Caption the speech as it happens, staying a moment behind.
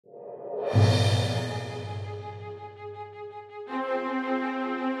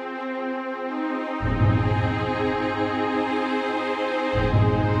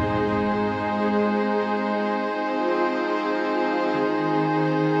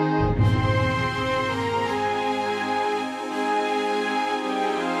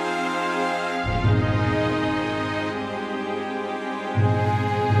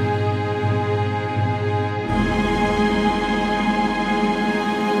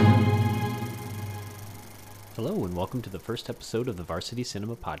welcome to the first episode of the Varsity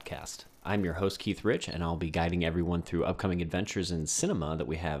Cinema Podcast. I'm your host, Keith Rich, and I'll be guiding everyone through upcoming adventures in cinema that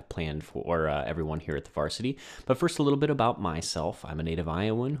we have planned for everyone here at the Varsity. But first, a little bit about myself. I'm a native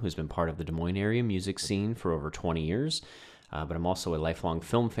Iowan who's been part of the Des Moines area music scene for over 20 years, but I'm also a lifelong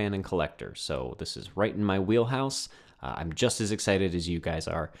film fan and collector, so this is right in my wheelhouse. I'm just as excited as you guys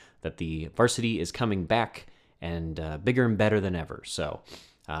are that the Varsity is coming back and bigger and better than ever, so...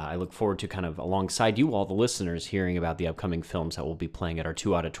 I look forward to kind of alongside you all, the listeners, hearing about the upcoming films that will be playing at our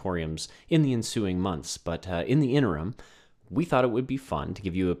two auditoriums in the ensuing months. But in the interim, we thought it would be fun to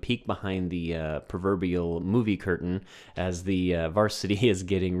give you a peek behind the proverbial movie curtain as the Varsity is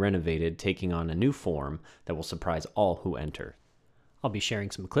getting renovated, taking on a new form that will surprise all who enter. I'll be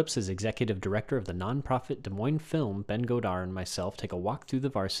sharing some clips as executive director of the nonprofit Des Moines Film. Ben Godard and myself take a walk through the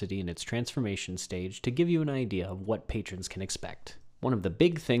Varsity and its transformation stage to give you an idea of what patrons can expect. One of the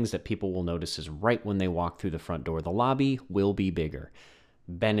big things that people will notice is right when they walk through the front door, the lobby will be bigger.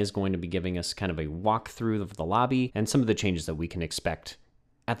 Ben is going to be giving us kind of a walkthrough of the lobby and some of the changes that we can expect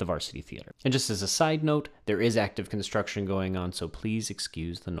at the Varsity Theater. And just as a side note, there is active construction going on, so please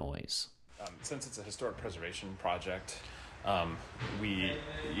excuse the noise. Since it's a historic preservation project,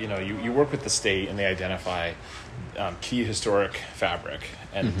 you work with the state and they identify key historic fabric.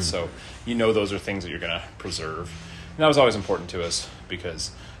 And so those are things that you're going to preserve. And that was always important to us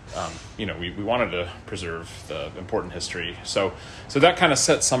because, we wanted to preserve the important history. So that kind of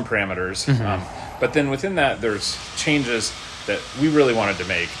sets some parameters. But then within that, there's changes that we really wanted to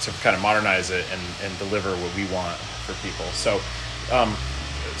make to kind of modernize it and deliver what we want for people. So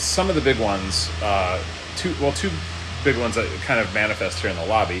some of the big ones, two big ones that kind of manifest here in the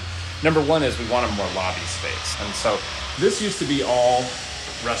lobby. Number one is we wanted more lobby space. And so this used to be all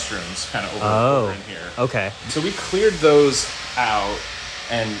restrooms kind of over in here. Okay. So we cleared those out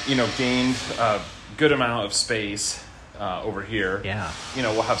and, gained a good amount of space over here. Yeah.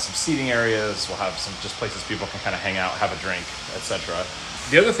 We'll have some seating areas. We'll have some just places people can kind of hang out, have a drink, etc.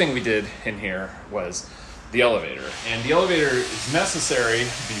 The other thing we did in here was the elevator. And the elevator is necessary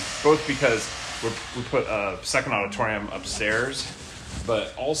both because we put a second auditorium upstairs,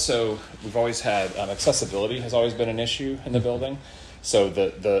 but also we've always had accessibility has always been an issue in the building. So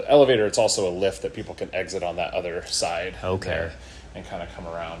the elevator, it's also a lift that people can exit on that other side. Okay. There and kind of come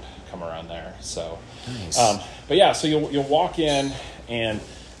around there. So, nice. But yeah, so you'll walk in and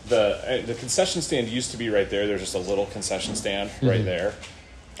the concession stand used to be right there. There's just a little concession stand right there.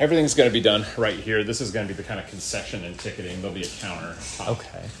 Everything's going to be done right here. This is going to be the kind of concession and ticketing. There'll be a counter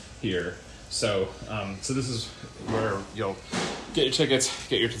here. So this is where you'll get your tickets,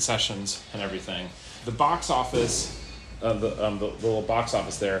 get your concessions and everything. The box office. The little box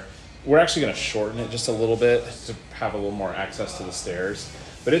office there, we're actually going to shorten it just a little bit to have a little more access to the stairs,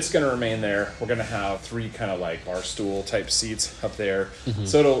 but it's going to remain there. We're going to have 3 kind of like bar stool type seats up there.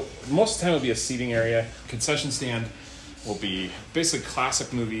 So most of the time it'll be a seating area. Concession stand will be basically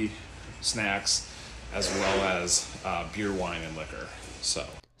classic movie snacks as well as beer, wine, and liquor. So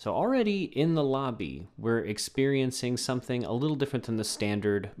already in the lobby, we're experiencing something a little different than the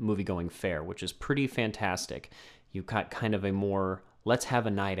standard movie-going fare, which is pretty fantastic. You got kind of a more let's have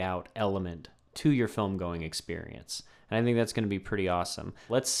a night out element to your film-going experience. And I think that's going to be pretty awesome.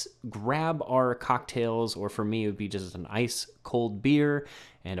 Let's grab our cocktails, or for me, it would be just an ice cold beer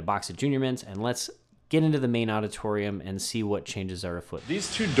and a box of Junior Mints, and let's get into the main auditorium and see what changes are afoot.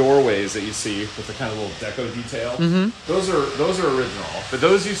 These 2 doorways that you see with the kind of little deco detail, those are original, but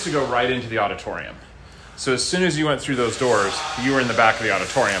those used to go right into the auditorium. So as soon as you went through those doors, you were in the back of the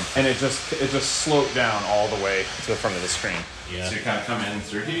auditorium, and it just sloped down all the way to the front of the screen. Yeah. So you kind of come in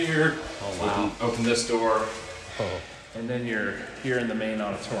through here, open this door, and then you're here in the main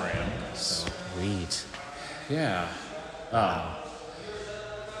auditorium. So. Sweet. Yeah.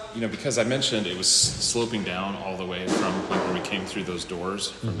 Because I mentioned it was sloping down all the way from where we came through those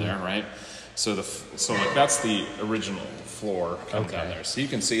doors from there, right? So that's the original floor coming down there. So you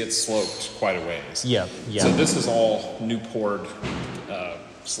can see it's sloped quite a ways. Yeah. So this is all new poured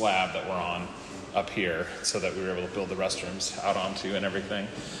slab that we're on up here so that we were able to build the restrooms out onto and everything.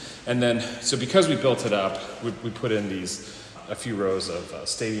 And then, so because we built it up, we put in a few rows of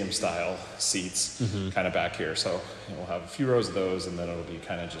stadium-style seats kind of back here. So we'll have a few rows of those, and then it'll be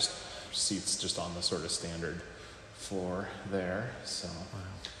kind of just seats just on the sort of standard floor there. So...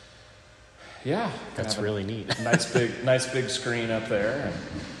 Yeah, that's really neat. nice big screen up there. And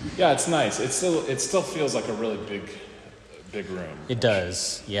yeah, it's nice. It still feels like a really big room. It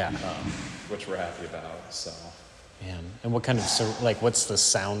does, yeah. Which we're happy about. So. Man, and what kind of what's the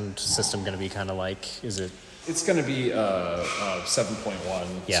sound system going to be kind of like? Is it It's going to be a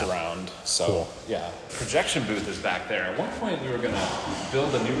 7.1 surround. So, cool. Yeah. Projection booth is back there. At one point, we were going to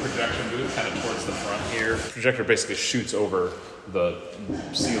build a new projection booth kind of towards the front here. The projector basically shoots over the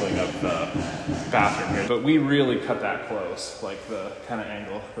ceiling of the bathroom here. But we really cut that close, like the kind of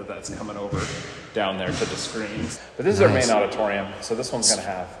angle that's coming over down there to the screens. But this is our main auditorium. So this one's going to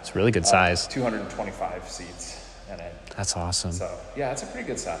have... It's really good size. 225 seats. That's awesome. So yeah, it's a pretty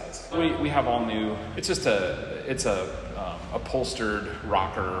good size. We have all new. It's just a upholstered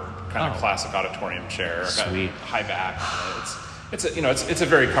rocker kind of classic auditorium chair. Sweet. High back. It's a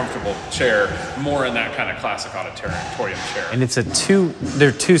very comfortable chair. More in that kind of classic auditorium chair. And it's there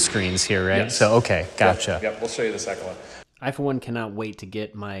are two screens here, right? Yes. So okay, gotcha. Yep. We'll show you the second one. I for one cannot wait to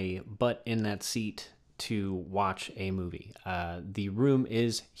get my butt in that seat to watch a movie. The room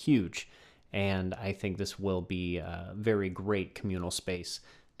is huge. And I think this will be a very great communal space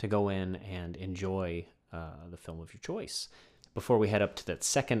to go in and enjoy the film of your choice. Before we head up to that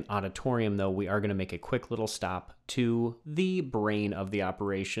second auditorium, though, we are going to make a quick little stop to the brain of the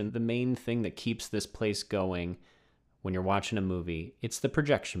operation, the main thing that keeps this place going when you're watching a movie. It's the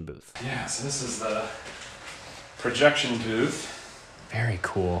projection booth. Yeah, so this is the projection booth. Very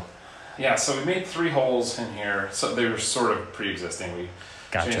cool. Yeah, so we made 3 holes in here. So they were sort of pre-existing. We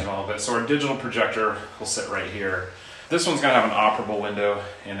changed them a little bit. So our digital projector will sit right here. This one's going to have an operable window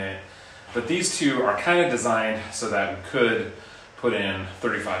in it. But these two are kind of designed so that we could put in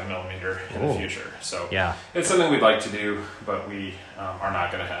 35 millimeter in the future. So yeah, it's something we'd like to do, but we are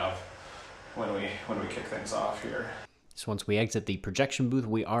not going to have when we kick things off here. So once we exit the projection booth,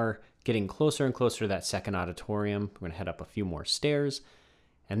 we are getting closer and closer to that second auditorium. We're going to head up a few more stairs.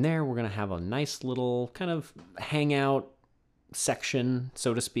 And there we're going to have a nice little kind of hangout section,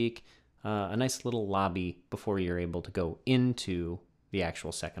 so to speak, a nice little lobby before you're able to go into the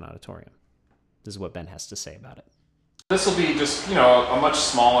actual second auditorium. This is what Ben has to say about it. This will be just, a much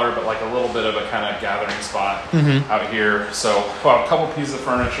smaller, but like a little bit of a kind of gathering spot out here. So we'll have a couple pieces of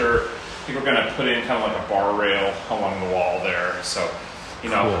furniture. I think we're going to put in kind of like a bar rail along the wall there. So,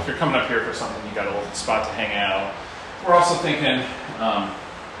 cool. If you're coming up here for something, you got a little spot to hang out. We're also thinking,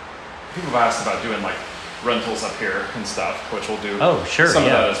 people have asked about doing like rentals up here and stuff, which we'll do some of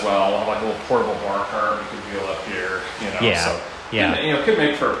that as well. We'll have like a little portable bar cart we could wheel up here, So, it could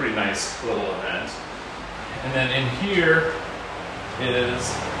make for a pretty nice little event. And then in here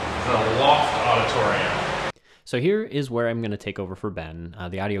is the loft auditorium. So here is where I'm going to take over for Ben.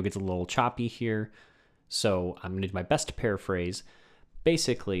 The audio gets a little choppy here, so I'm going to do my best to paraphrase.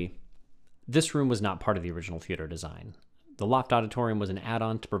 Basically, this room was not part of the original theater design. The loft auditorium was an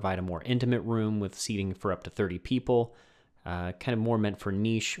add-on to provide a more intimate room with seating for up to 30 people, kind of more meant for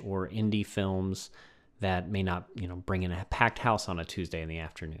niche or indie films that may not, bring in a packed house on a Tuesday in the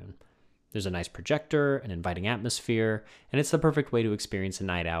afternoon. There's a nice projector, an inviting atmosphere, and it's the perfect way to experience a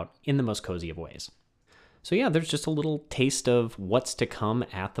night out in the most cozy of ways. So yeah, there's just a little taste of what's to come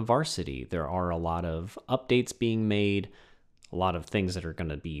at the Varsity. There are a lot of updates being made, a lot of things that are going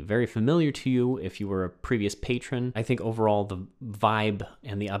to be very familiar to you if you were a previous patron. I think overall the vibe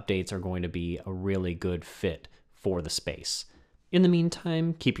and the updates are going to be a really good fit for the space. In the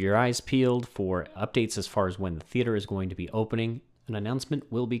meantime, keep your eyes peeled for updates as far as when the theater is going to be opening. An announcement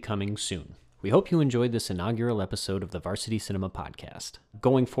will be coming soon. We hope you enjoyed this inaugural episode of the Varsity Cinema Podcast.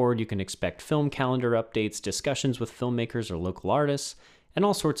 Going forward, you can expect film calendar updates, discussions with filmmakers or local artists, and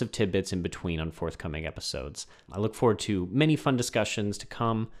all sorts of tidbits in between on forthcoming episodes. I look forward to many fun discussions to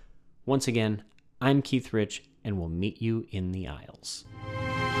come. Once again, I'm Keith Rich, and we'll meet you in the aisles.